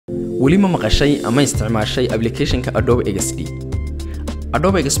weli ma maqashay ama isticmaashay application-ka Adobe XD.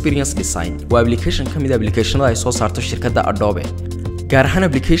 Adobe Experience Design waa application ka mid ah applicationada ay soo saarto shirkadda Adobe. gaar ahaan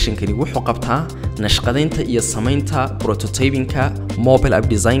application-kani wuxuu qabtaa nashqadeynta iyo samaynta prototyping-ka, mobile app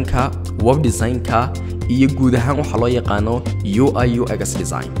design-ka, web design-ka iyo guud ahaan waxa loo yaqaano UI UX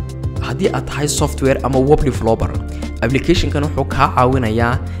design. haddii aad tahay software ama web developer, application-kan wuxuu kaa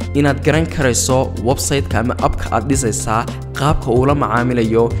caawinayaa inaad garan karayso website-ka ama app-ka aad dhisaysaa qaabka uu la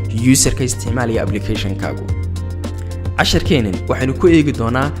macaamilayo user-ka isticmaalaya application-kaagu. casharkeenan waxaynu ku eegi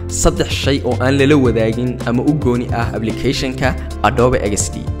doonaa 3 shay oo aan lala wadaagin ama u gooni ah application-ka Adobe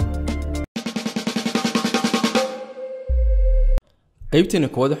XD. qaybteena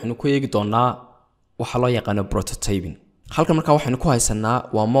koowaad waxaynu ku eegi doonaa waxa loo yaqaan prototyping. halkan markaa waxaynu ku haysanaa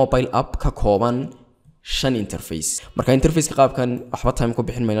waa mobile app ka kooban 5 interface. marka interface-ka qaabkan waxba time ku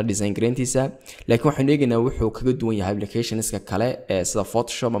bixin mayna design gareentiisa, laakiin waxaynu eegaynaa wuxuu kaga duwan yahay applications-ka kale ee sida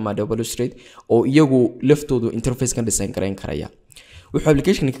Photoshop ama Adobe Illustrator oo iyagu laftoodu interface-kan design gareyn karaya. wuxuu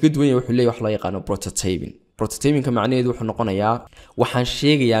application-ka kaga duwan yahay wuxuu leeyahay wax loo yaqaan prototyping. prototyping-ka macnaheedu wuxuu noqonayaa waxaan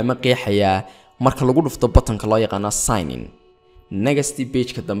sheegayaa ama qeexayaa marka lagu dhufto button-ka loo yaqaan sign in next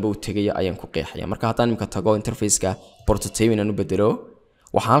page-ka dambe uu tagayo ayaan ku qeexaya. marka haddaan imka tago interface-ka prototyping aan u bedelo,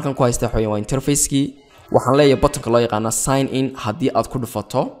 waxaan halkan ku haystaa waa interface-kii. waxaan leeyahay button-ka loo yaqaan sign in haddii aad ku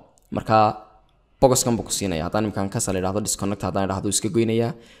dhufato marka box-kan buu ku siinaya. haddaan imkaan ka sal idhaahdo disconnect haddaan idhaahdo iska goynaya,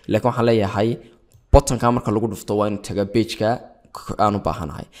 laakiin waxaan leeyahay button-ka marka lagu dhufto waa inuu taga page-ka aan u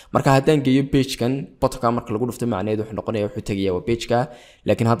baahanahay. marka haddaan geeyo page-kan button-ka marka lagu dhufto macnaheedu wuxuu noqonayaa wuxuu tagayaa waa page-ka,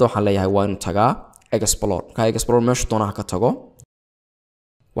 laakiin hadda waxaan leeyahay waa inuu tagaa explore. marka explore meesha doonaha ka tago.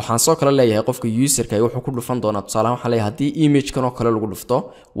 waxaan soo kale leeyahay qofka user-ka wuxuu ku dhufan doonaa tusaale ahaan waxaan leeyahay haddii image-kan oo kale lagu dhufto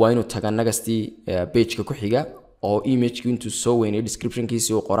waa inuu tagaa next page-ka ku xiga oo image-ku intuu soo weynayo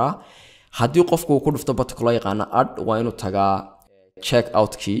description-kiisa uu qoraa. haddii qofku uu ku dhufto button-ka loo yaqaan add waa inuu tagaa check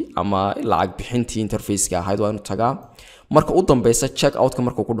out-kii ama lacag bixintii interface-ka ahayd waa inuu tagaa. marka u dambeysa check out-ka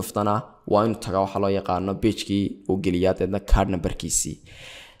markuu ku dhuftana waa inuu tagaa waxa loo yaqaano page-kii uu geliyaa deedna card number-kiisii.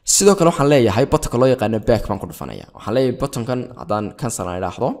 sidoo kale waxaan leeyahay button-ka loo yaqaan back baan ku dhufanaya. waxaan leeyahay button-kan haddaan cancel aan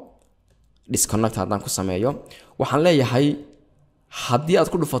idhaahdo disconnect haddaan ku sameeyo, waxaan leeyahay haddii aad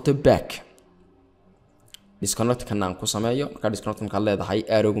ku dhufato back disconnect-kan aan ku sameeyo. marka disconnect-kan aad leedahay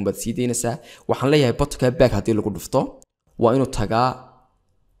arrow-gun baad sii deynaysaa. waxaan leeyahay button-ka back haddii lagu dhufto waa inuu tagaa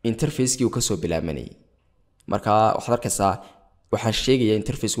interface-kii uu kasoo bilaabanayay. marka waxaad arkaysaa waxaan sheegayaa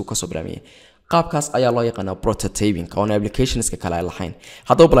interface-kii uu kasoo bilaabanayay. qaabkaas ayaa loo yaqaanaa prototyping oo applications-ka kale ay lahayn.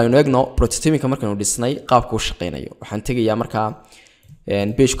 haddaba bal aynu eegno prototyping-ka markaynu dhisnay qaabka uu shaqeynayo. waxaan tegayaa markaa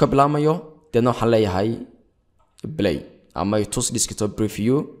page ka bilaamayo, deedna waxaan leeyahay play ama tus desktop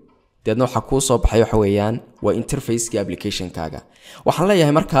preview, deedna waxa kuu soo baxay waxa weeyaan waa interface-ka application-kaaga. waxaan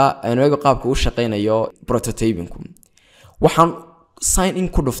leeyahay markaa aynu eego qaabka uu shaqeynayo prototyping-ku. waxaan sign in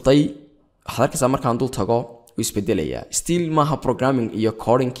ku dhuftay, waxaad arkaysaa markaan dul tago isbedelayaa. still maaha programming iyo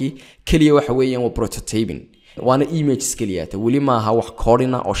coding-kii kaliya waxa weeyaan waa prototyping, waana images kaliya weli maaha wax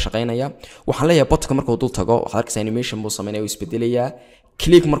coding oo shaqeynaya. waxaan leeyahay button-ka markuu dul tago waxaad arkaysaa animation buu sameeyaa isbedelayaa.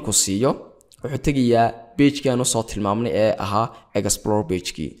 click markuu siiyo wuxuu tagayaa page-kii aan soo tilmaamnay ee ahaa explore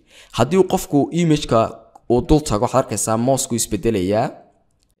page-kii. haddii qofku image-ka uu dul tago waxaad arkaysaa mouse-ku isbedelayaa.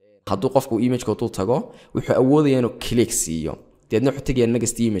 haddii qofku image-ka dul tago wuxuu awoodayaa inuu click siiyo, deedna wuxuu tagayaa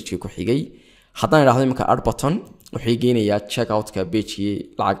next image-kii ku xigay. haddaan idhaahdo iminka add button wuxuu geynayaa check out-ka page-kii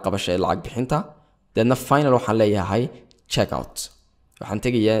lacag qabasha ee lacag bixinta, deedna final waxaan leeyahay check out. waxaan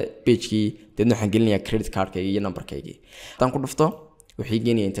tegayaa page-kii, deedna waxaan gelinayaa credit card-kayga iyo number-kaygii. haddaan ku dhufto wuxuu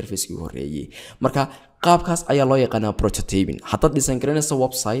geynayaa interface-kii ugu horreeyay. marka qaabkaas ayaa loo yaqaanaa prototyping. haddaad design garanayso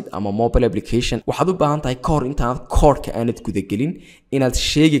website ama mobile application waxaad u baahan tahay ka hor intaanad code-ka aanad gudagelin inaad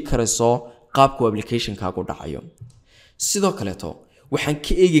sheegi karayso qaabku application-kaagu dhacayo. sidoo kaleeto waxaan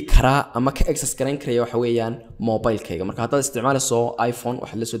ka eegi karaa ama ka access gareyn karaya waxa weeyaan mobile-kayga. marka haddaad isticmaalayso iPhone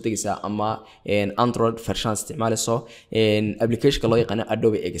waxaad la soo degaysaa ama Android version isticmaalayso application-ka loo yaqaan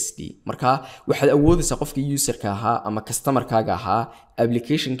Adobe XD. marka waxaad awoodaysaa qofkii user-ka ahaa ama customer-kaaga ahaa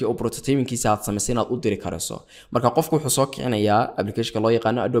application-kii oo prototyping-kiisa aad samaysay inaad u diri karayso. marka qofku wuxuu soo kicinayaa application-ka loo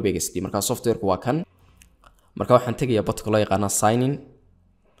yaqaan Adobe XD. marka software-ku waa kan. marka waxaan tegayaa button-ka loo yaqaan sign in.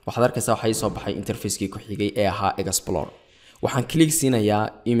 waxaad arkaysaa waxa soo baxay interface-kii ku xigay ee ahaa explore. waxaan click siinayaa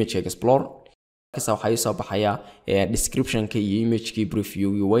image explore. markaas waxa soo baxaya description-ka iyo image-kii preview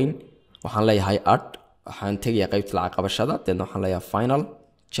weyn. waxaan leeyahay add. waxaan tegayaa qaybta lacag qabashada, deedna waxaan leeyahay final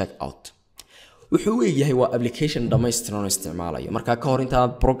check out. wuxuu u eegyahay waa application dhammaystiran oo isticmaalayo. marka ka hor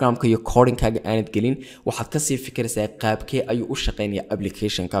intaad programka iyo coding-kaaga aanad gelin waxaad ka sii fikiraysaa qaabkee ayuu u shaqeynayaa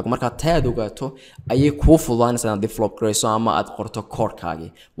application-kaaga. marka taad ogaato ayay kuu fududaanaysaa inaad develop garayso ama aad qorto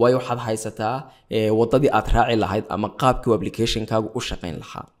code-kaagii, waayo waxaad haysataa wadadii aad raaci lahayd ama qaabkii application-kaagu u shaqeyn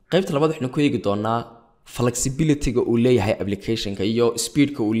lahaa. qaybta labaad waxaan ku eegi doonaa flexibility-ga uu leeyahay application-ka iyo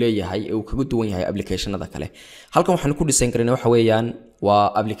speed-ka uu leeyahay ee uu kaga duwan yahay application-ada kale. Halkan waxaan ku design kareynaa waxa weeyaan waa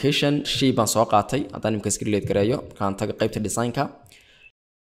application shape baan soo qaatay haddaan imika iska delete gareeyo markaan tago qaybta design-ka.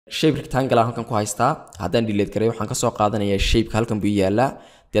 Shape rectangle halkan ku haystaa haddaan delete gareeyo waxaan ka soo qaadanayaa shape-ka halkan buu yaalaa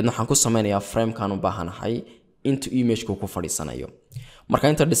deedna waxaan ku sameynayaa frame-kaan u baahanahay inta image-ku ku fadhiisanayo. marka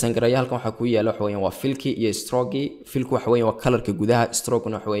inta design gareeyo halkan waxa ku yaala waxa weeyaan waa filki iyo stroke. Filku waxa weeyaan waa color-ka gudaha,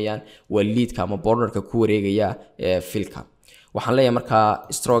 stroke-na waxa weeyaan waa lead-ka ama border-ka ku wareegaya filka. waxaan leeyahay marka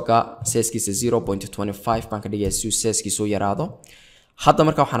stroke-ga size-kiisa 0.25 baan ka dhigayaa si size-kiisu yaraado. hadda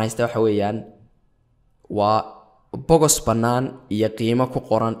marka waxaan haystaa waxa weeyaan waa box banaan iyo qiimo ku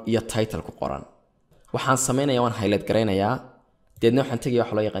qoran iyo title ku qoran. waxaan sameynayaa waan highlight gareynayaa deedna waxaan tagayaa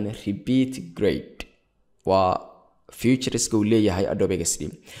waxa loo yaqaan repeat grade waa features-ka uu leeyahay Adobe XD.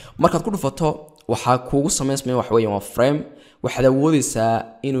 markaad ku dhufato waxa kuugu sameysmay waxa weeyaan waa frame. waxaad awoodaysaa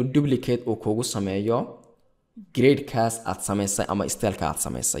inuu duplicate uu kuugu sameeyo grade-kaas aad sameysay ama style-ka aad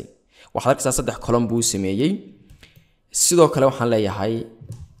sameysay. waxaad arkaysaa 3 column buu sameeyay. sidoo kale waxaan leeyahay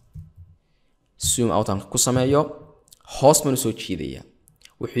zoom out aan ku sameeyo hoos baan soo jiidaya.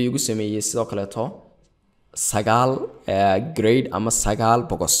 wuxuu igu sameeyay sidoo kale 9 grade ama 9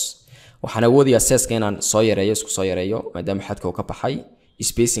 box. waxaan awoodayaa size-ka inaan soo yareeyo isku soo yareeyo maadaama xadka uu ka baxay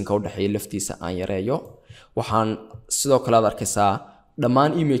spacing-ka u dhaxeeya laftiisa aan yareeyo. waxaan sidoo kale aad arkaysaa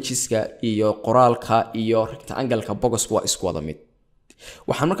dhammaan images-ka iyo qoraalka iyo rectangle-ka box waa isku wada mid.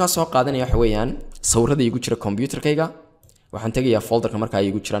 waxaan markaa soo qaadanaya waxa weeyaan sawirada igu jira computer-kayga. waxaan tagayaa folder-ka marka ay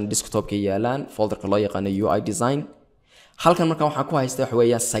igu jiraan desktop-ka yaalaan folder-ka loo yaqaan UI design. halkan marka waxaan ku haystaa waxa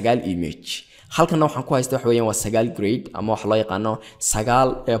weeyaan 9 image. halkan waxaan ku haystaa waxa weeyaan waa 9 grade ama waxa loo yaqaan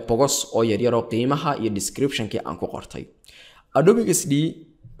 9 box oo yar yar oo qiimaha iyo description-ka aan ku qortay. Adobe XD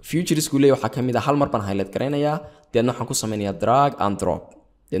features-ku leeyahay waxa kamid ah hal mar baan highlight gareynayaa deedna waxaan ku sameynayaa drag and drop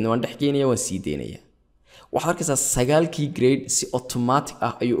deedna waan dhex geynayaa waan sii deynayaa. waxaad arkaysaa 9kii grade si automatic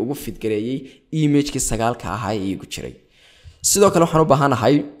ah ayuu ugu fit gareeyay image-kii 9ka ahaa ee igu jiray. sidoo kale waxaan u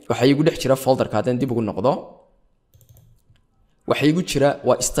baahanahay waxa igu dhex jira folder-ka haddaan dib ugu noqdo waxa igu jira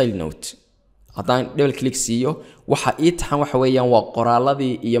waa style note. haddaan double click siiyo waxa ii taxan waxa weeyaan waa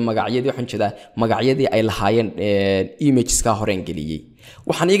qoraaladii iyo magacyadii waxaan jeedaa magacyadii ay lahaayeen images-ka horeen geliyay.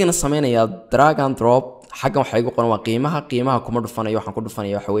 waxaan iyagana sameynayaa drag and drop. xaggan waxa igu qoran waa qiimaha kuma dhufanayo waxaan ku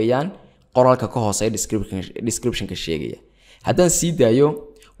dhufanayaa waxa weeyaan qoraalka ka hooseeya description-ka sheegaya. haddaan sii daayo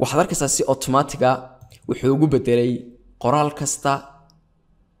waxaad arkaysaa si automatic ah wuxuu ugu bedelay qoraal kasta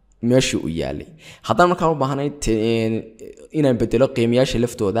meeshii uu yaalay. haddaan markaa u baahanay inaan bedelo qiimayaasha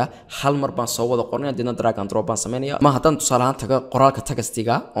laftooda hal mar baan soo wada qornay deedna drag and drop baan sameynaya. ma haddaan tusaale ahaan tago qoraalka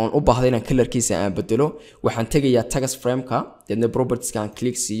textiga oon u baahdo inaan color-kiisa aan bedelo waxaan tagayaa text frame-ka deedna properties-ka aan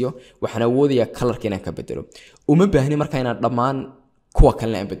click siiyo waxaan awoodayaa color-ka inaan ka bedelo. uma baahni markaa inaan dhammaan kuwa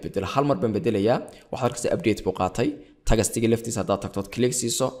kalena aan bedelo hal mar baan bedelayaa. waxaad arkaysaa update buu qaatay textiga laftiisa haddaad tagto click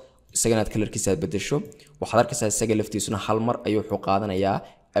siiso isagana aad color-kiisa aad bedesho waxaad arkaysaa isaga laftiisuna hal mar ayuu wuxuu qaadanayaa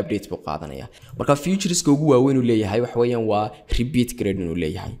update buu qaadanaya. marka features-ka ugu waaweyn uu leeyahay waxa weeyaan waa repeat grade uu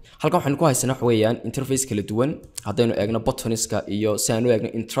leeyahay. halkan waxaan ku haysanaa waxa weeyaan interface kala duwan. haddaynu eegno buttons-ka iyo si aan u eegno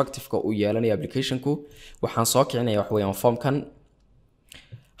interactive-ka uu yeelanayo application-ku waxaan soo kicinaya waxa weeyaan form-kan.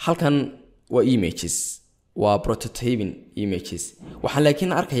 halkan waa images waa prototyping images. waxaan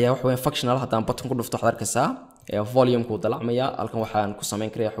laakiin arkayaa waxa weeyaan functional haddaan button ku dhufto waxaad arkaysaa volume-ku dalacmaya. halkan waxaan ku sameyn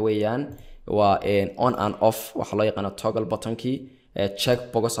karaa waxa weeyaan waa on and off waxa loo yaqaan toggle button-kii. check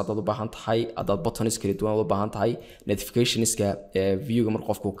box haddaad u baahan tahay haddaad buttons kala duwan u baahan tahay notifications-ka view-ga marka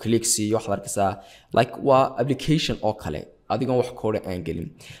qofku click siiyo waxaad arkaysaa like waa application oo kale adigoon wax koode aan gelin.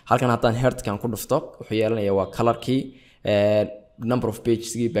 halkan haddaan heart-kan ku dhufto wuxuu yeelanayaa waa color-kii number of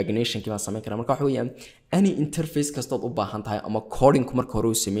pages-kii pagination-kii baan sameyn karaa. marka waxa weeyaan any interface kastood u baahan tahay ama coding-ku marka hore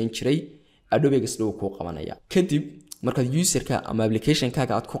uu sameyn jiray Adobe XD uu ku qabanaya. kadib marka user-ka ama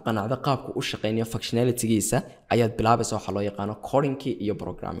application-kaaga aad ku qanacdo qaabka u shaqeynaya functionality-giisa ayaad bilaabaysaa waxa loo yaqaan coding-kii iyo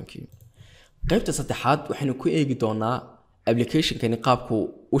programming-kii. qaybta saddexaad waxaynu ku eegi doonaa application-kani qaabku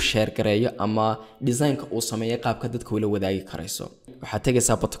u share gareeyo ama design-ka uu sameeyo qaabka dadka ula wadaagi karayso. waxaad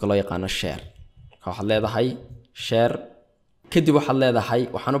tagaysaa button-ka loo yaqaan share. waxaad leedahay share kadib waxaad leedahay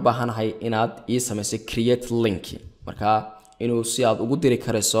waxaan u baahanahay inaad ii sameyso create link. marka inuu si aad ugu diri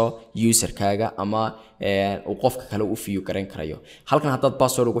karayso user-kaaga ama uu qofka kale u view gareyn karayo. halkan haddaad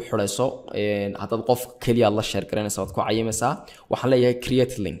password ugu xidhayso haddaad qof kaliya la share gareynayso waad ku cayimaysaa waxaan leeyahay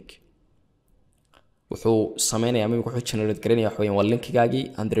create link. wuxuu sameynayaa ama wuxuu generate gareynaya waxa weeyaan waa linkigaagii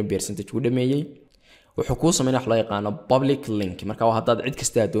 100% uu dhameeyay. wuxuu kuu sameynaya wax loo yaqaan public link. marka haddaad cid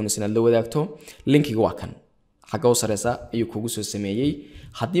kasta aad doonayso inaad la wadaagto linkiga waa kan xagga u sareysa ayuu kugu soo sameeyay.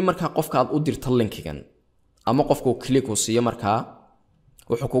 haddii markaa qofka aad u dirto linkigan ama qofku click uu siiyo markaa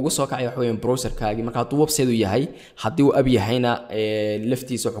wuxuu kugu soo kacay wax weeyaan browserkaagi marka hadduu website u yahay haddii uu ab yahayna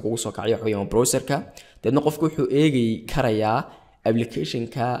laftiisa wuxuu kugu soo kacay wax weeyaan browserka dadna qofku wuxuu eegay karayaa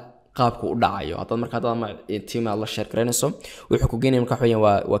applicationka qaabku u dhacayo hadda marka hadda team la share garanayso wuxuu ku geenay marka wax weeyaan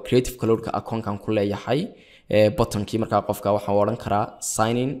waa creative cloud-ka account-kan ku leeyahay button-kii marka qofka waxa uu oran karaa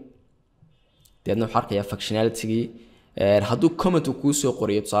sign in dadna waxa arkaya functionality-gi hadduu comment uu kuu soo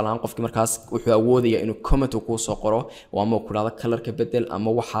qoriyo tusaalahan qofkii markaas wuxuu awoodayaa inuu comment uu kuu soo qoro oo ama ku dhahdo color-ka bedel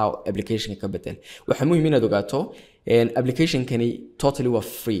ama waxa application-ka ka bedel waxa muhiim inaad ogaato application-kani totally waa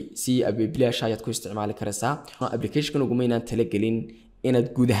free si bilaash ayaad ku isticmaali karaysaa application-kan ugu meynaan tala gelin inaad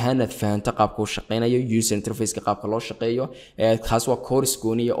guud ahaan aad fahanto qaabka uu shaqeynayo user interface-ka qaabka loo shaqeeyo kaas waa course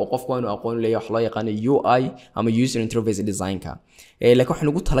gooniya oo qofku inuu aqoon leeyahay wax loo yaqaan UI ama user interface design-ka laakiin waxaan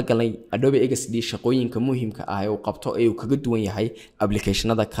ugu talagalnay Adobe XD shaqooyinka muhiimka ah ee uu qabto ee uu kaga duwan yahay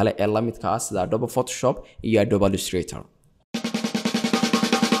application-nada kale ee la midka ah sida Adobe Photoshop iyo Adobe Illustrator